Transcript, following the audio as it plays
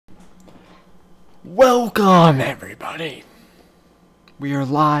Welcome, everybody. We are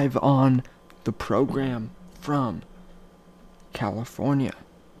live on the program from California.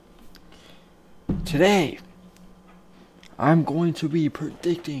 Today, I'm going to be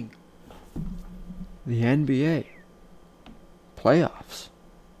predicting the NBA playoffs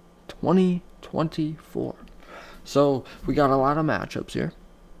 2024. So, we got a lot of matchups here.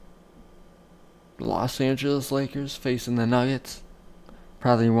 The Los Angeles Lakers facing the Nuggets.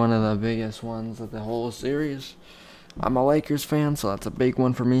 Probably one of the biggest ones of the whole series. I'm a Lakers fan, so that's a big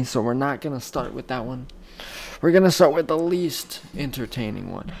one for me. So we're not going to start with that one. We're going to start with the least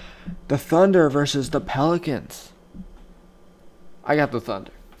entertaining one. The Thunder versus the Pelicans. I got the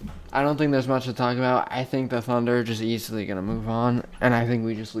Thunder. I don't think there's much to talk about. I think the Thunder are just easily going to move on, and I think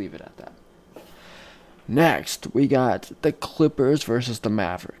we just leave it at that. Next, we got the Clippers versus the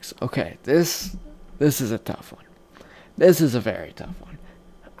Mavericks. Okay, this is a tough one. This is a very tough one.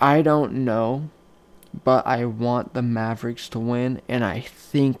 I don't know, but I want the Mavericks to win, and I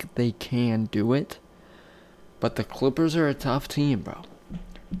think they can do it. But the Clippers are a tough team, bro.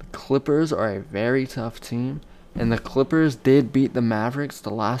 The Clippers are a very tough team, and the Clippers did beat the Mavericks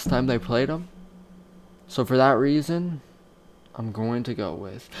the last time they played them. So for that reason, I'm going to go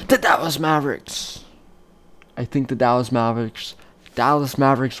with the Dallas Mavericks. I think the Dallas Mavericks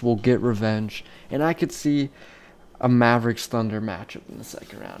will get revenge, and I could see a Mavericks Thunder matchup in the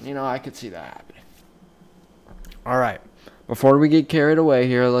second round. You know, I could see that happening. Alright, before we get carried away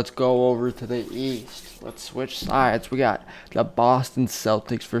here, let's go over to the East. Let's switch sides. We got the Boston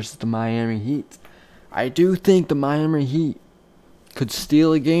Celtics versus the Miami Heat. I do think the Miami Heat could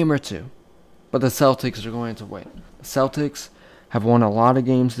steal a game or two, but the Celtics are going to win. The Celtics have won a lot of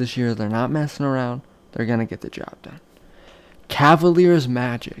games this year. They're not messing around. They're going to get the job done. Cavaliers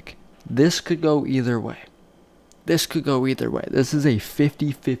Magic. This could go either way. This could go either way. This is a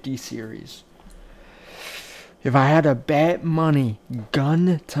 50-50 series. If I had to bet money,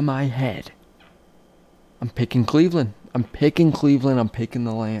 gun to my head, I'm picking Cleveland. I'm picking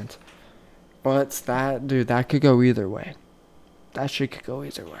the land. But that could go either way. That shit could go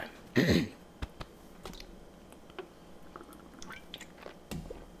either way.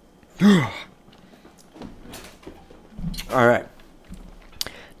 Alright.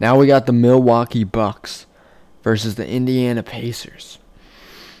 Now we got the Milwaukee Bucks versus the Indiana Pacers.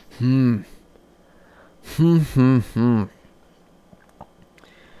 You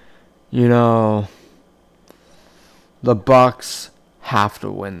know, the Bucks have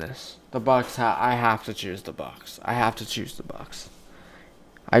to win this. I have to choose the Bucks. I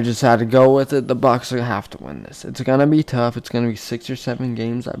just had to go with it. The Bucks have to win this. It's gonna be tough. It's gonna be 6 or 7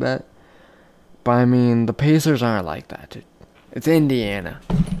 games, I bet. But I mean, the Pacers aren't like that, dude. It's Indiana.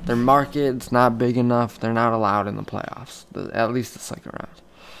 Their market's not big enough. They're not allowed in the playoffs. At least the second round.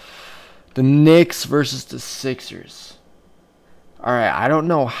 The Knicks versus the Sixers. Alright, I don't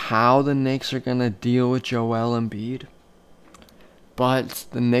know how the Knicks are going to deal with Joel Embiid. But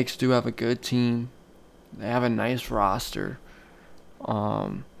the Knicks do have a good team. They have a nice roster. They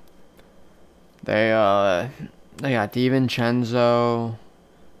got DiVincenzo,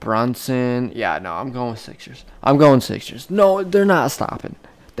 Brunson. Yeah, no, I'm going Sixers. No, they're not stopping.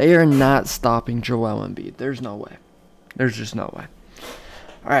 They are not stopping Joel Embiid. There's no way. There's just no way.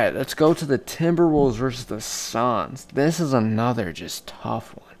 Alright, let's go to the Timberwolves versus the Suns. This is another just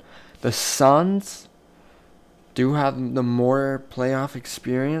tough one. The Suns do have the more playoff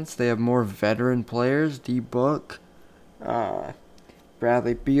experience. They have more veteran players. D-Book,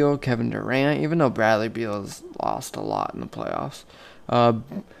 Bradley Beal, Kevin Durant. Even though Bradley Beal has lost a lot in the playoffs.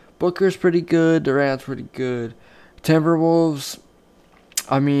 Booker's pretty good. Durant's pretty good. Timberwolves,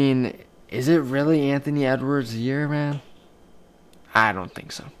 I mean, is it really Anthony Edwards' year, man? I don't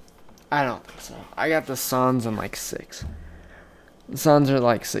think so. I got the Suns in like 6. The Suns are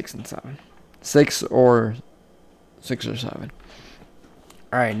like 6 and 7. 6 or 7.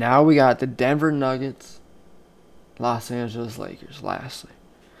 Alright, now we got the Denver Nuggets, Los Angeles Lakers, lastly.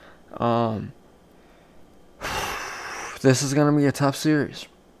 This is going to be a tough series.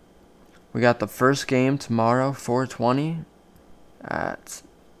 We got the first game tomorrow, 4:20 at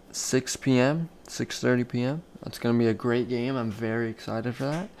 6 p.m., 6:30 p.m. It's going to be a great game. I'm very excited for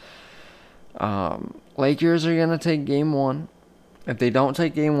that. Lakers are going to take game 1. If they don't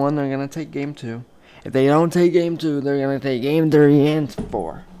take game 1, they're going to take game 2. If they don't take game 2, they're going to take game 3 and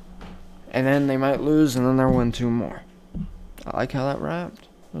 4. And then they might lose, and then they'll win 2 more. I like how that rhymed.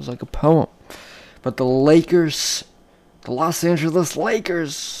 It was like a poem. But the Lakers, the Los Angeles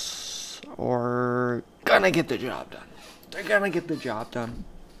Lakers, are going to get the job done. They're going to get the job done.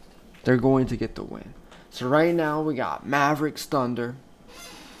 They're going to get the win. So right now we got Mavericks Thunder.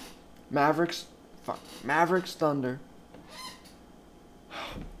 Mavericks Fuck. Mavericks, Thunder.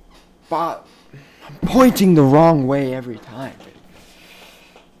 But I'm pointing the wrong way every time.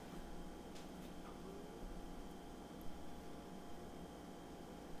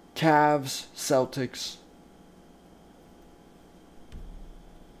 Cavs, Celtics.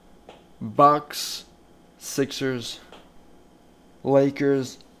 Bucks, Sixers.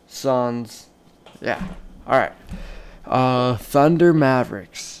 Lakers, Suns. Yeah. Alright. Thunder,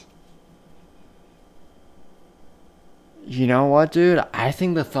 Mavericks. You know what, dude? I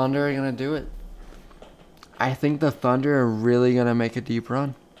think the Thunder are going to do it. I think the Thunder are really going to make a deep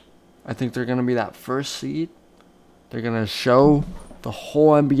run. I think they're going to be that first seed. They're going to show the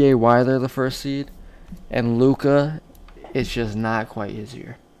whole NBA why they're the first seed. And Luka, it's just not quite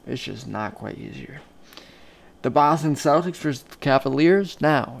easier. It's just not quite easier. The Boston Celtics versus the Cavaliers.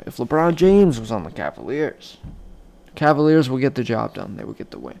 Now, if LeBron James was on the Cavaliers will get the job done. They will get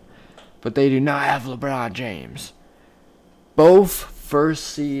the win. But they do not have LeBron James. Both first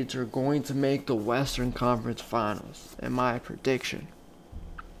seeds are going to make the Western Conference Finals, in my prediction.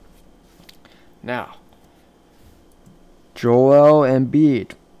 Now, Joel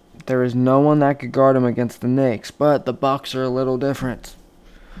Embiid. There is no one that could guard him against the Knicks, but the Bucks are a little different.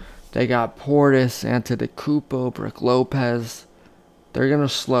 They got Portis, Antetokounmpo, Brook Lopez. They're going to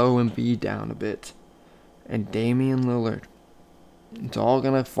slow Embiid down a bit. And Damian Lillard. It's all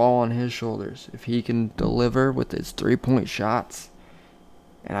going to fall on his shoulders if he can deliver with his three-point shots.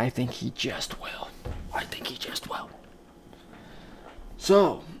 And I think he just will.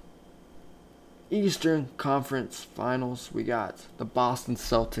 So, Eastern Conference Finals, we got the Boston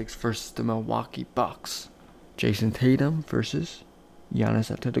Celtics versus the Milwaukee Bucks. Jason Tatum versus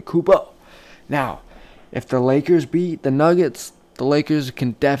Giannis Antetokounmpo. Now, if the Lakers beat the Nuggets, the Lakers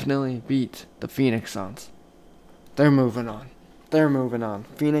can definitely beat the Phoenix Suns. They're moving on.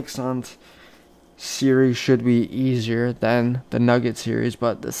 Phoenix Suns series should be easier than the Nuggets series,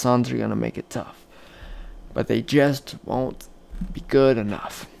 but the Suns are going to make it tough. But they just won't be good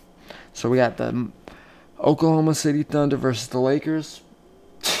enough. So we got the Oklahoma City Thunder versus the Lakers.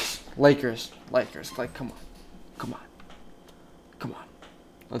 Lakers. Like, come on.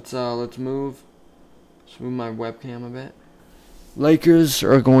 Let's move my webcam a bit. Lakers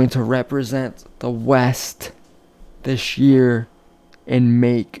are going to represent the West this year and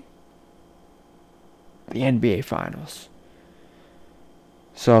make the NBA Finals.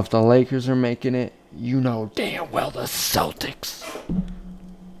 So if the Lakers are making it, you know damn well the Celtics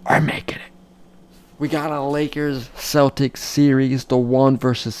are making it. We got a Lakers-Celtics series, the 1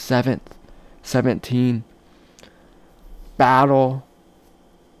 versus 17 battle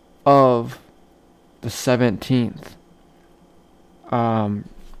of the 17th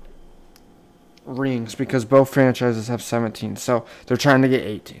rings, because both franchises have 17, so they're trying to get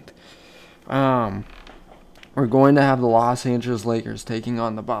 18th. We're going to have the Los Angeles Lakers taking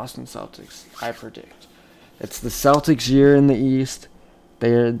on the Boston Celtics, I predict. It's the Celtics' year in the East.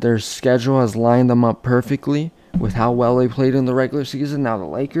 Their schedule has lined them up perfectly with how well they played in the regular season. Now the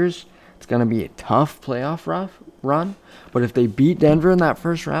Lakers, it's going to be a tough playoff run, but if they beat Denver in that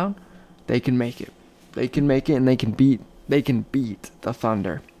first round, they can make it. And they can beat the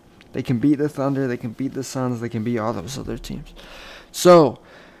Thunder. They can beat the Thunder, they can beat the Suns, they can beat all those other teams. So,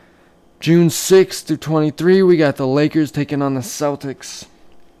 June 6th through 23, we got the Lakers taking on the Celtics.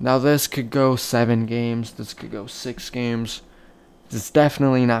 Now this could go 7 games, this could go 6 games. It's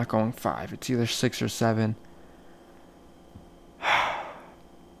definitely not going 5. It's either 6 or 7.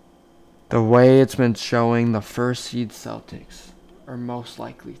 The way it's been showing, the first seed Celtics are most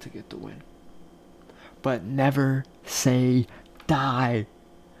likely to get the win. But never say die.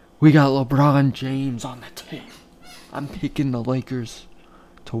 We got LeBron James on the team. I'm picking the Lakers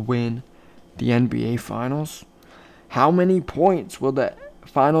to win the NBA Finals. How many points will the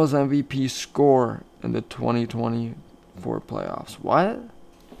Finals MVP score in the 2024 playoffs? What?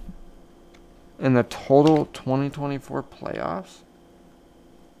 In the total 2024 playoffs?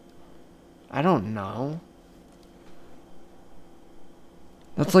 I don't know.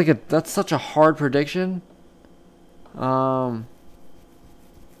 That's such a hard prediction. What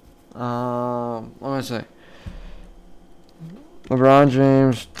am I say? LeBron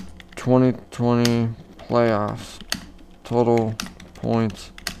James 2020 playoffs total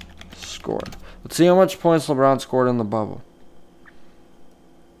points scored. Let's see how much points LeBron scored in the bubble.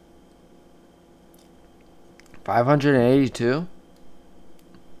 582.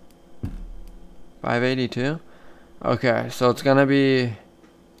 582. Okay, so it's gonna be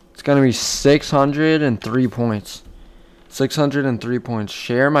 603 points. 603 points.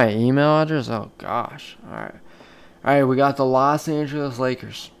 Share my email address. Oh gosh. All right, we got the Los Angeles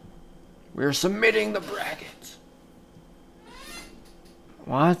Lakers We're submitting the brackets.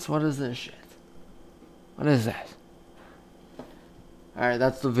 What? What is this shit? What is that? Alright,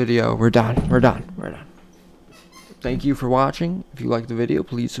 that's the video. We're done. We're done. We're done. Thank you for watching. If you liked the video,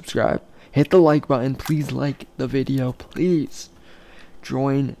 please subscribe. Hit the like button. Please like the video. Please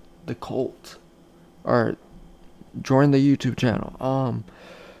join the cult. Or join the YouTube channel.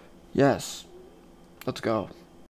 Yes. Let's go.